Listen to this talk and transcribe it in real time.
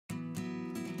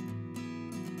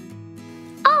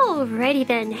Alrighty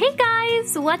then. Hey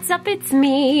guys, what's up? It's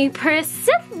me,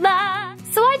 Priscilla.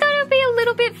 So I thought it would be a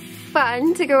little bit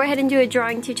fun to go ahead and do a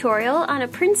drawing tutorial on a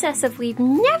princess that we've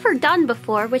never done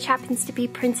before, which happens to be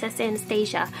Princess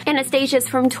Anastasia. Anastasia's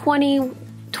from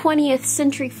 20th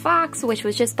Century Fox, which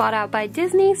was just bought out by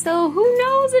Disney, so who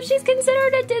knows if she's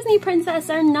considered a Disney princess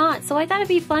or not. So I thought it'd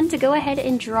be fun to go ahead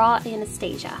and draw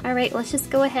Anastasia. Alright, let's just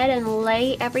go ahead and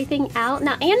lay everything out.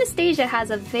 Now Anastasia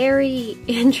has a very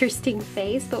interesting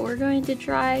face, but we're going to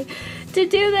try to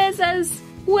do this as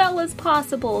well as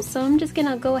possible. So I'm just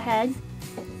gonna go ahead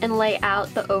and lay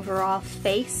out the overall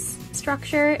face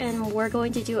structure, and we're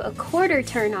going to do a quarter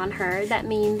turn on her. That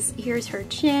means here's her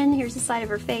chin, here's the side of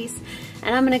her face,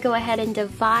 and I'm going to go ahead and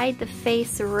divide the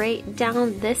face right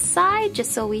down this side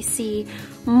just so we see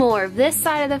more of this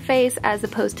side of the face as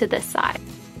opposed to this side.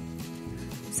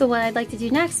 So what I'd like to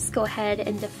do next is go ahead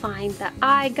and define the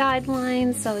eye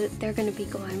guidelines, so they're going to be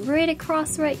going right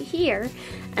across right here,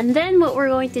 and then what we're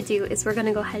going to do is we're going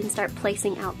to go ahead and start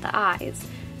placing out the eyes.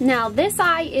 Now this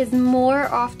eye is more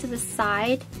off to the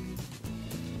side,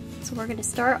 so we're going to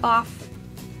start off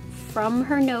from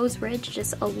her nose ridge,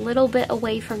 just a little bit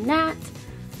away from that.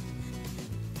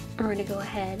 And we're going to go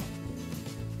ahead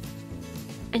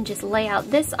and just lay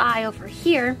out this eye over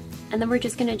here, and then we're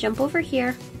just going to jump over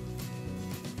here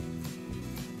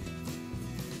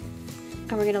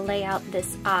and we're going to lay out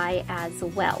this eye as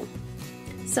well.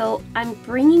 So I'm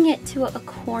bringing it to a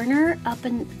corner up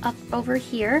over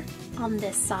here on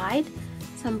this side.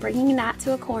 So I'm bringing that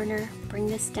to a corner, bring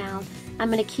this down. I'm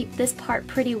going to keep this part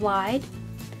pretty wide.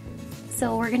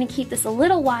 So we're going to keep this a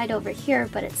little wide over here,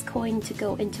 but it's going to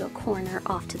go into a corner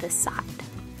off to this side.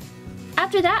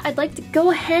 After that, I'd like to go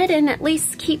ahead and at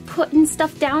least keep putting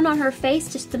stuff down on her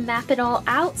face just to map it all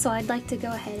out. So I'd like to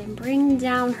go ahead and bring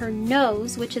down her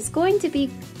nose, which is going to be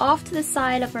off to the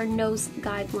side of her nose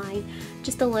guideline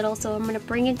just a little. So I'm going to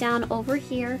bring it down over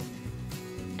here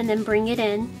and then bring it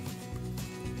in.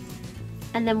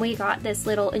 And then we got this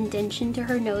little indentation to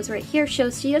her nose right here,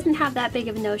 shows she doesn't have that big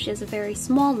of a nose, she has a very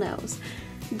small nose.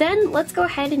 Then let's go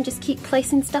ahead and just keep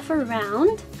placing stuff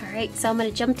around. Alright, so I'm going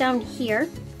to jump down here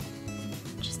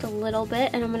just a little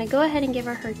bit, and I'm going to go ahead and give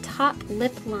her top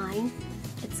lip line.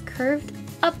 It's curved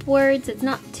upwards, it's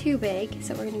not too big,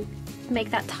 so we're going to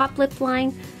make that top lip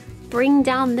line, bring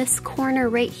down this corner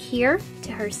right here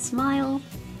to her smile,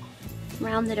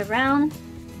 round it around,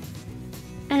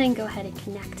 and then go ahead and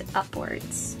connect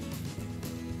upwards.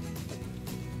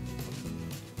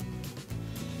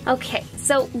 Okay,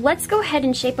 so let's go ahead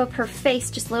and shape up her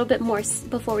face just a little bit more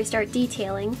before we start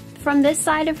detailing. From this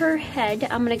side of her head,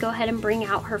 I'm going to go ahead and bring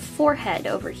out her forehead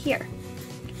over here.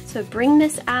 So bring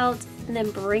this out and then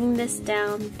bring this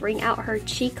down, bring out her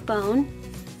cheekbone,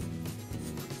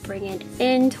 bring it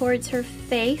in towards her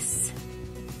face.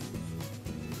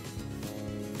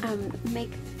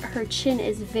 Make her chin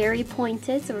is very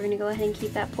pointed, so we're going to go ahead and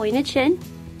keep that pointed chin.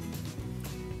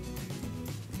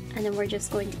 And then we're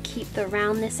just going to keep the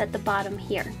roundness at the bottom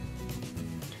here.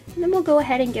 And then we'll go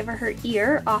ahead and give her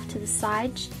ear off to the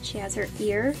side. She has her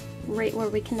ear right where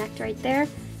we connect right there.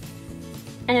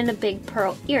 And then a big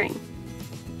pearl earring.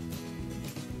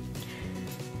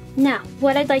 Now,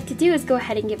 what I'd like to do is go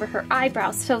ahead and give her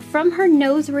eyebrows. So from her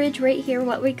nose ridge right here,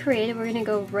 what we created, we're going to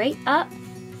go right up.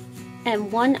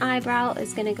 And one eyebrow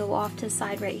is going to go off to the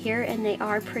side right here, and they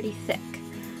are pretty thick.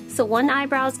 So one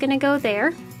eyebrow is going to go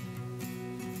there,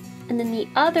 and then the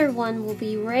other one will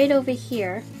be right over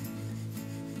here.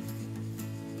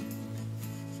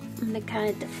 I'm going to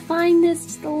kind of define this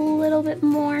just a little bit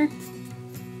more.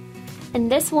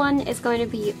 And this one is going to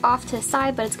be off to the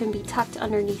side, but it's going to be tucked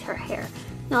underneath her hair.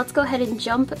 Now let's go ahead and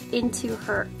jump into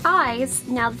her eyes.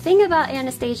 Now the thing about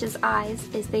Anastasia's eyes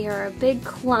is they are a big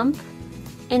clump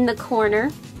in the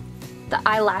corner. The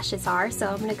eyelashes are, so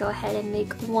I'm going to go ahead and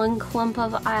make one clump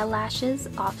of eyelashes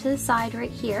off to the side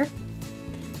right here.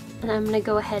 And I'm going to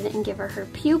go ahead and give her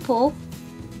pupil.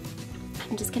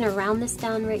 I'm just going to round this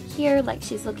down right here like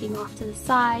she's looking off to the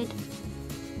side.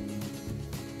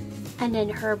 And then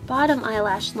her bottom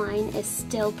eyelash line is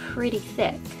still pretty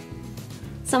thick.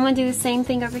 So I'm going to do the same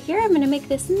thing over here. I'm going to make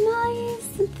this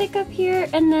nice and thick up here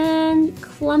and then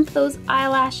clump those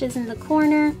eyelashes in the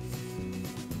corner.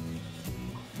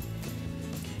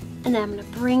 And then I'm going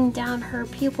to bring down her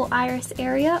pupil iris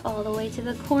area all the way to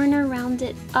the corner, round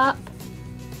it up.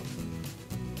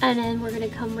 And then we're going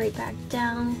to come right back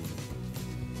down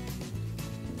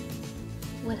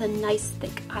with a nice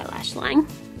thick eyelash line.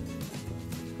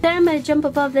 Then I'm going to jump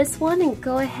above this one and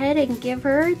go ahead and give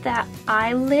her that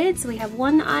eyelid. So we have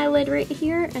one eyelid right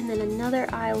here and then another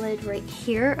eyelid right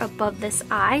here above this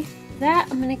eye. that,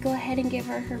 I'm going to go ahead and give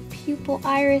her her pupil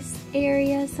iris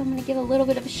area. So I'm going to give a little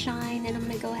bit of a shine, and I'm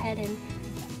going to go ahead and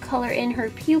color in her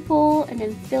pupil and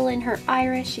then fill in her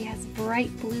iris. She has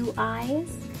bright blue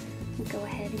eyes. And go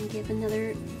ahead and give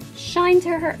another shine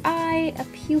to her eye, a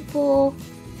pupil,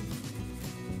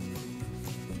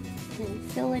 and then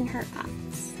fill in her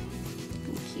eyes.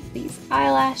 And keep these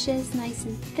eyelashes nice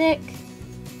and thick.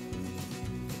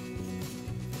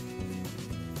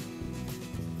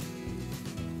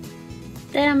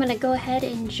 Then I'm going to go ahead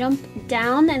and jump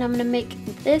down, and I'm going to make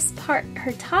this part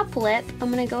her top lip. I'm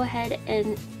going to go ahead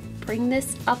and bring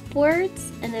this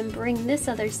upwards and then bring this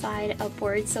other side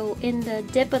upwards. So in the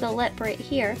dip of the lip right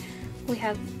here, we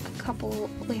have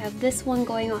this one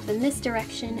going off in this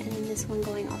direction and then this one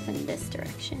going off in this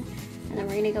direction. And then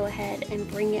we're going to go ahead and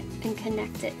bring it and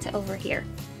connect it to over here.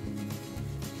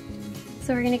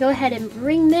 So we're going to go ahead and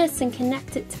bring this and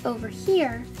connect it to over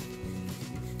here.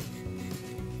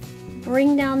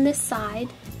 Bring down this side,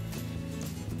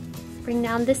 bring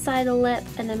down this side of the lip,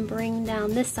 and then bring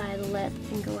down this side of the lip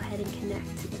and go ahead and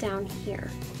connect down here.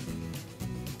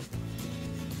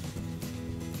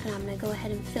 And I'm going to go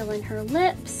ahead and fill in her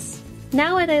lips.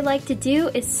 Now what I like to do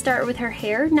is start with her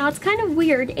hair. Now it's kind of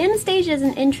weird. Anastasia is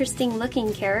an interesting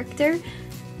looking character.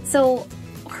 So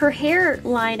her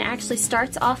hairline actually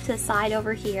starts off to the side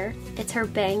over here. It's her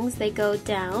bangs, they go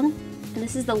down. And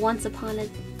this is the Once Upon a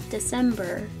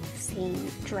December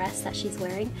scene dress that she's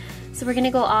wearing. So we're going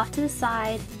to go off to the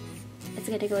side. It's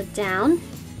going to go down.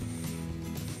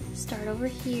 Start over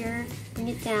here, bring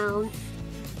it down.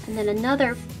 And then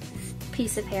another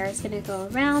piece of hair is going to go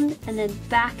around and then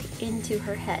back into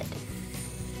her head.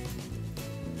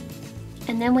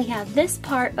 And then we have this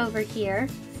part over here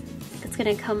that's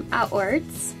going to come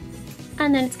outwards,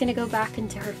 and then it's going to go back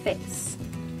into her face.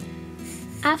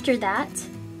 After that,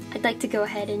 I'd like to go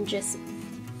ahead and just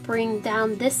bring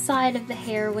down this side of the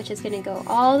hair, which is going to go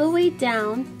all the way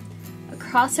down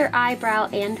across her eyebrow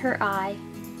and her eye,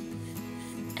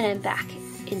 and then back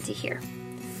into here.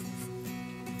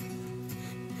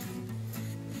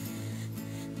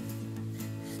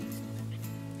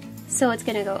 So it's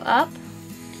going to go up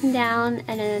and down,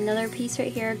 and then another piece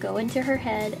right here go into her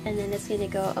head, and then it's going to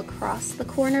go across the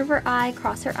corner of her eye,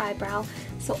 across her eyebrow.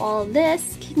 So all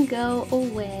this can go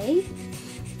away.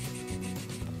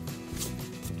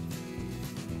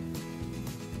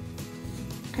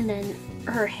 And then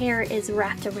her hair is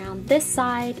wrapped around this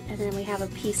side, and then we have a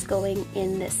piece going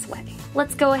in this way.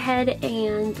 Let's go ahead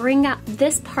and bring up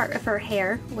this part of her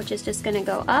hair, which is just going to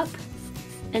go up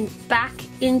and back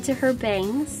into her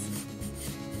bangs.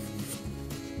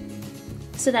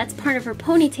 So that's part of her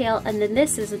ponytail, and then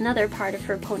this is another part of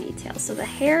her ponytail. So the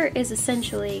hair is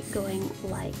essentially going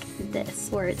like this,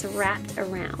 where it's wrapped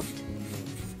around.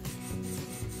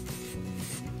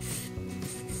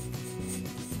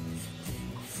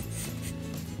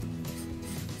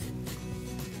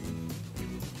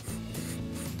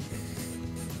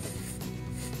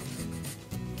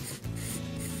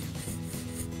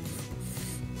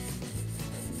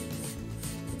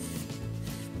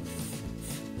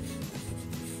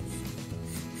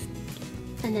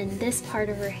 And then this part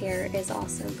of her hair is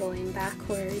also going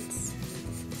backwards.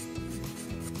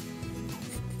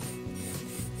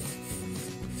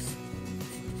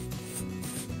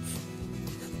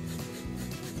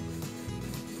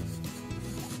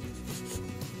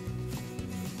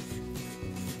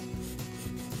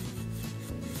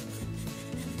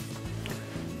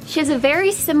 She has a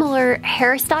very similar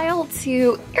hairstyle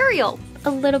to Ariel. A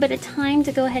little bit of time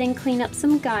to go ahead and clean up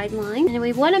some guidelines. And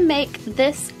we want to make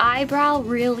this eyebrow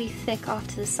really thick off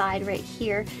to the side right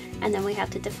here. And then we have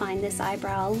to define this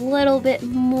eyebrow a little bit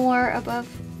more above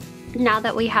now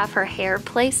that we have her hair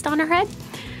placed on her head.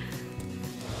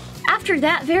 After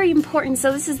that, very important,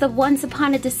 so this is the Once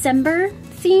Upon a December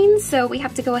scene. So we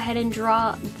have to go ahead and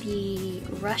draw the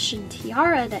Russian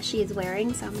tiara that she is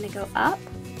wearing. So I'm going to go up,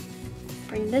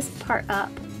 bring this part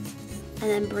up, and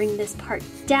then bring this part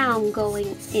down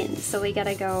going in. So we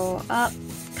gotta go up,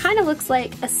 kind of looks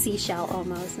like a seashell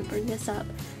almost, and bring this up,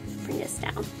 bring this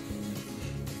down.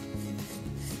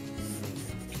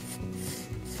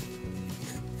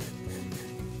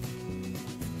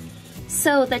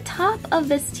 So the top of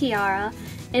this tiara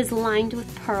is lined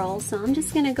with pearls, so I'm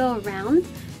just gonna go around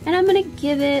and I'm gonna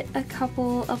give it a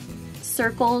couple of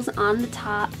circles on the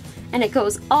top. And it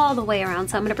goes all the way around,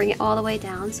 so I'm going to bring it all the way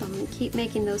down. So I'm going to keep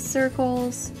making those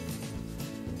circles.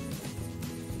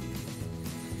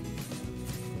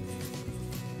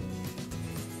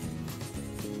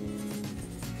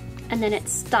 And then it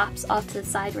stops off to the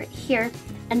side right here.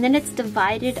 And then it's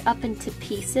divided up into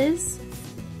pieces,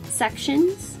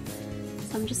 sections.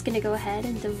 So I'm just going to go ahead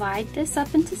and divide this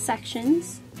up into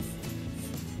sections.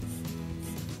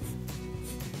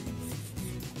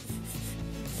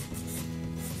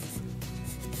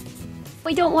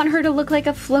 We don't want her to look like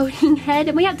a floating head,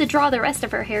 and we have to draw the rest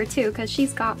of her hair too because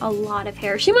she's got a lot of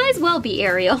hair. She might as well be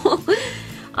Ariel.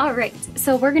 Alright,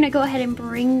 so we're going to go ahead and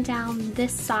bring down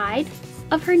this side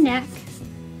of her neck,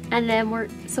 and then we're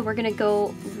going to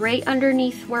go right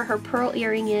underneath where her pearl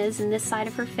earring is and this side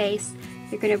of her face.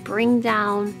 You're going to bring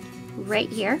down right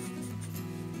here,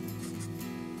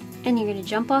 and you're going to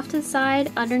jump off to the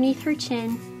side underneath her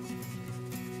chin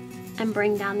and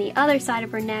bring down the other side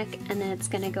of her neck, and then it's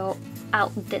going to go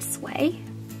out this way.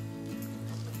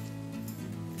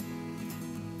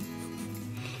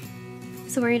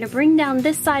 So we're going to bring down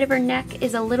this side of her neck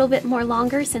is a little bit more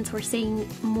longer since we're seeing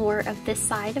more of this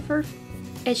side of her,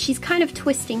 as she's kind of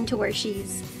twisting to where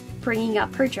she's bringing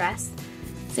up her dress.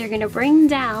 So you're going to bring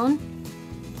down,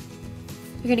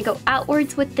 you're going to go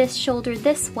outwards with this shoulder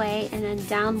this way and then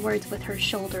downwards with her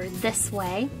shoulder this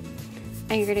way.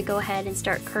 And you're going to go ahead and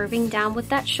start curving down with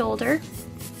that shoulder.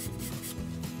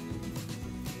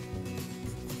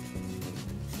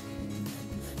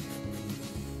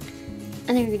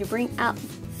 And then you're going to bring out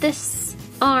this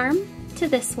arm to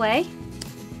this way.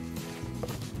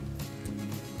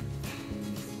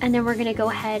 And then we're going to go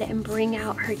ahead and bring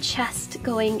out her chest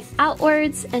going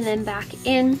outwards and then back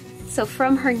in. So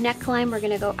from her neckline, we're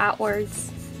going to go outwards,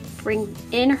 bring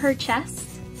in her chest,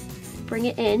 bring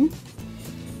it in,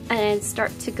 and then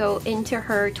start to go into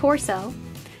her torso.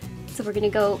 So we're going to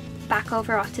go back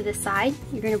over off to this side.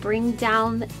 You're going to bring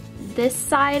down this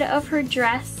side of her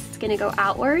dress. It's going to go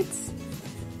outwards.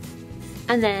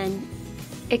 And then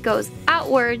it goes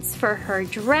outwards for her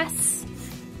dress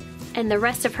and the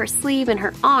rest of her sleeve and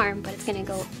her arm, but it's going to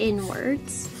go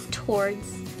inwards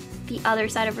towards the other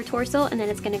side of her torso, and then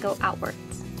it's going to go outwards.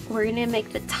 We're going to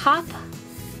make the top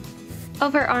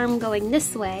of her arm going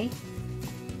this way.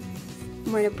 And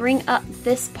we're going to bring up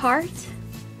this part,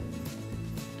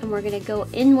 and we're going to go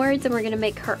inwards, and we're going to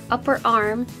make her upper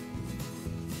arm.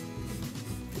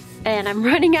 And I'm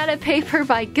running out of paper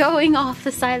by going off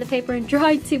the side of the paper and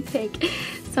drawing too big.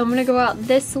 So I'm going to go out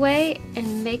this way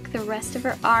and make the rest of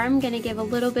her arm, going to give a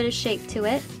little bit of shape to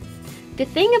it. The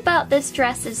thing about this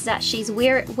dress is that she's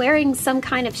wearing some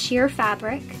kind of sheer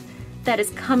fabric that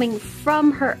is coming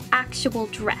from her actual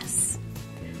dress.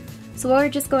 So we're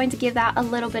just going to give that a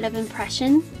little bit of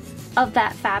impression of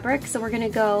that fabric. So we're going to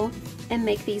go and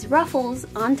make these ruffles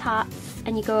on top,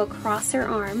 and you go across her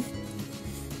arm.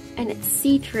 And it's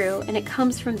see-through, and it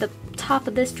comes from the top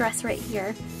of this dress right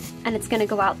here, and it's going to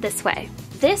go out this way.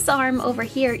 This arm over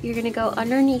here, you're going to go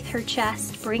underneath her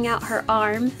chest, bring out her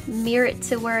arm, mirror it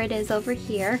to where it is over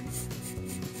here.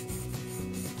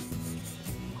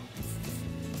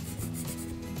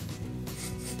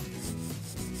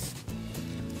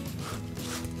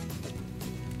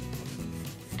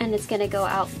 And it's going to go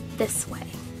out this way.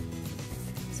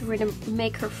 So we're going to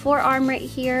make her forearm right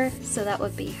here, so that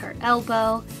would be her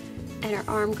elbow, and her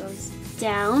arm goes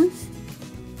down.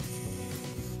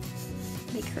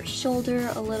 Make her shoulder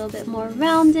a little bit more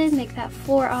rounded, make that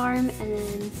forearm, and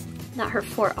then, not her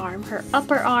forearm, her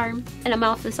upper arm, and I'm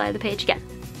off the side of the page again.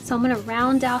 So I'm going to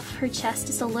round off her chest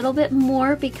just a little bit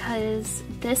more because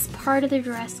this part of the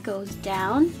dress goes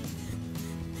down,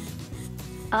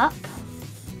 up,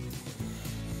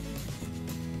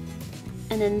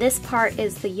 and then this part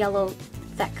is the yellow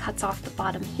that cuts off the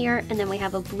bottom here, and then we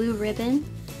have a blue ribbon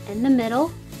in the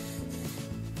middle.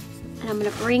 And I'm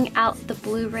going to bring out the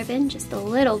blue ribbon just a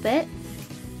little bit.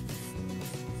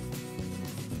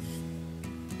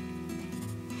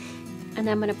 And then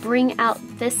I'm going to bring out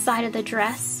this side of the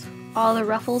dress, all the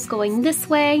ruffles going this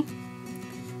way,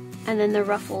 and then the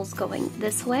ruffles going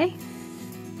this way.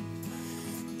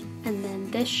 And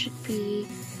then this should be,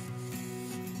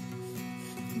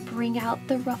 bring out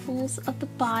the ruffles of the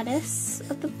bodice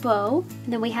of the bow.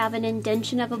 And then we have an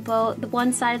indentation of a bow, the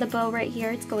one side of the bow right here,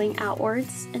 it's going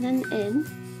outwards and then in.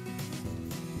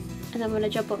 And then I'm going to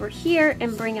jump over here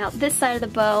and bring out this side of the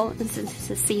bow, and since it's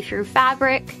a see-through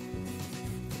fabric,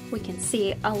 we can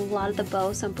see a lot of the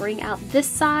bow. So bring out this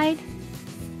side,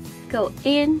 go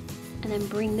in, and then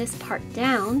bring this part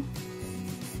down.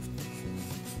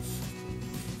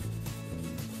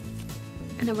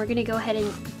 And then we're going to go ahead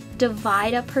and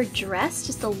divide up her dress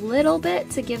just a little bit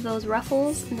to give those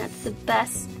ruffles, and that's the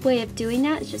best way of doing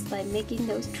that is just by making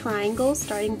those triangles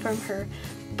starting from her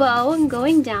bow and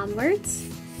going downwards.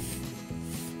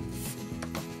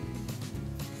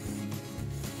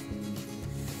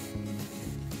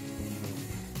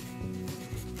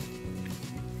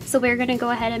 So we're gonna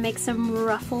go ahead and make some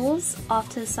ruffles off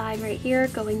to the side right here,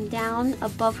 going down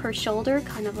above her shoulder,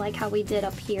 kind of like how we did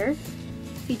up here.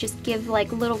 If you just give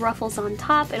like little ruffles on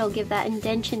top, it'll give that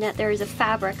indentation that there is a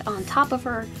fabric on top of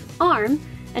her arm.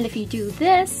 And if you do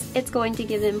this, it's going to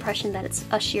give the impression that it's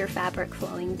a sheer fabric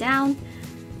flowing down.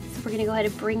 So we're gonna go ahead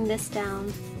and bring this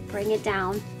down, bring it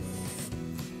down.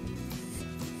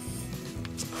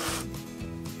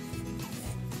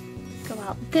 Go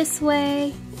out this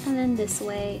way, and then this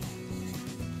way.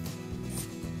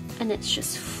 And it's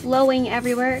just flowing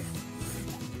everywhere.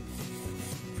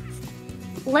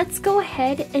 Let's go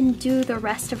ahead and do the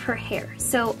rest of her hair.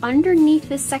 So underneath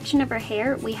this section of her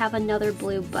hair, we have another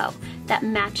blue bow that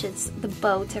matches the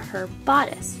bow to her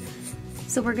bodice.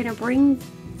 So we're gonna bring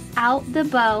out the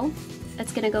bow.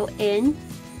 It's gonna go in,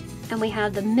 and we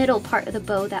have the middle part of the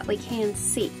bow that we can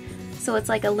see. So it's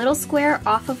like a little square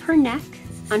off of her neck,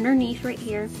 underneath right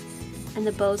here, and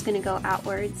the bow's gonna go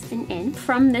outwards and in.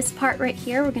 From this part right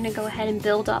here, we're gonna go ahead and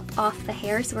build up off the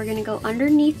hair. So we're gonna go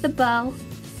underneath the bow,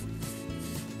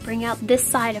 bring out this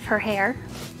side of her hair,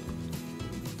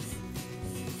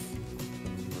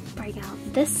 bring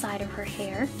out this side of her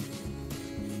hair,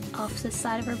 off the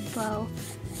side of her bow,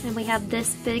 and we have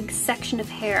this big section of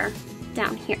hair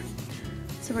down here.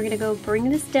 So we're gonna go bring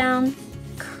this down,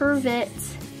 curve it,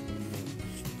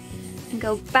 and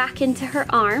go back into her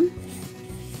arm.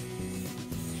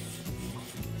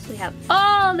 So we have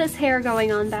all this hair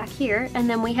going on back here, and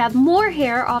then we have more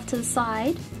hair off to the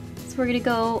side. So we're gonna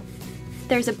go,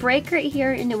 there's a break right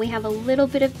here, and then we have a little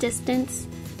bit of distance,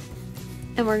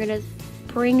 and we're gonna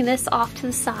bring this off to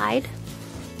the side.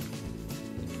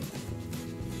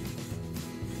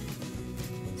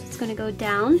 So it's gonna go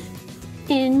down,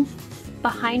 in,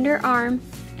 behind her arm,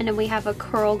 and then we have a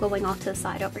curl going off to the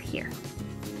side over here.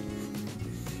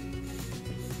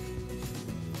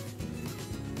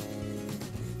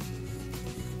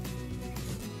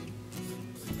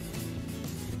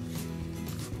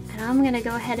 I'm gonna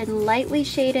go ahead and lightly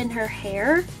shade in her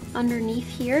hair underneath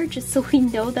here, just so we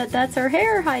know that that's her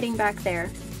hair hiding back there.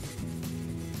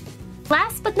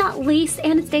 Last but not least,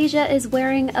 Anastasia is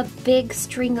wearing a big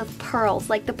string of pearls.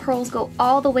 Like the pearls go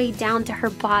all the way down to her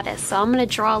bodice. So I'm gonna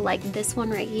draw like this one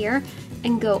right here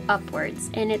and go upwards.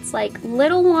 And it's like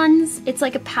little ones, it's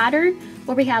like a pattern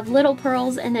where we have little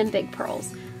pearls and then big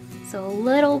pearls. So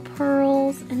little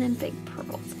pearls and then big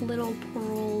pearls, little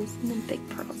pearls and then big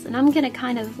pearls. And I'm gonna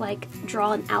kind of like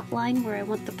draw an outline where I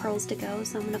want the pearls to go.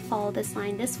 So I'm gonna follow this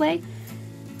line this way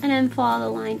and then follow the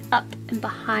line up and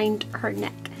behind her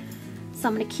neck. So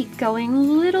I'm gonna keep going,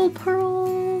 little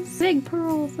pearls, big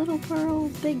pearls, little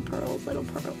pearls, big pearls, little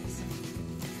pearls,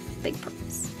 big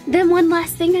pearls. Then one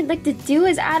last thing I'd like to do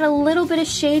is add a little bit of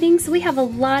shading. So we have a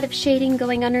lot of shading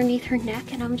going underneath her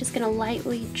neck, and I'm just gonna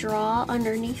lightly draw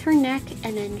underneath her neck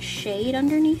and then shade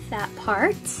underneath that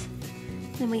part.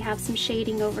 Then we have some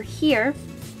shading over here.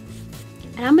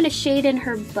 And I'm gonna shade in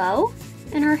her bow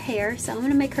and her hair. So I'm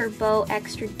gonna make her bow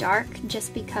extra dark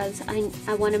just because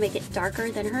I wanna make it darker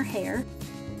than her hair.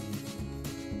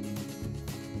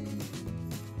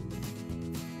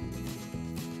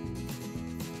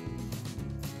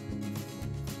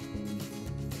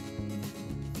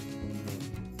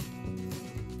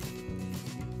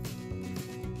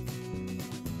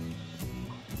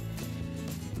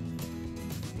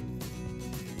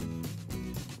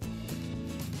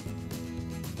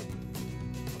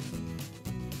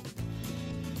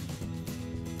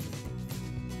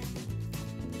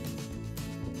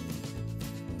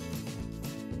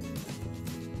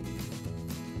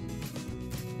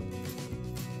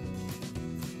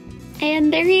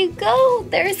 And there you go,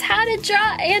 there's how to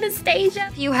draw Anastasia.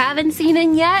 If you haven't seen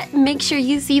it yet, make sure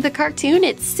you see the cartoon.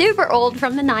 It's super old,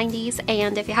 from the 90s,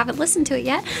 and if you haven't listened to it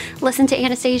yet, listen to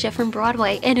Anastasia from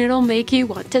Broadway and it'll make you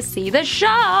want to see the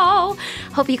show.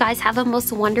 Hope you guys have a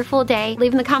most wonderful day.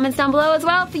 Leave in the comments down below as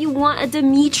well if you want a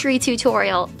Dimitri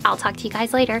tutorial. I'll talk to you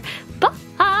guys later. Bye!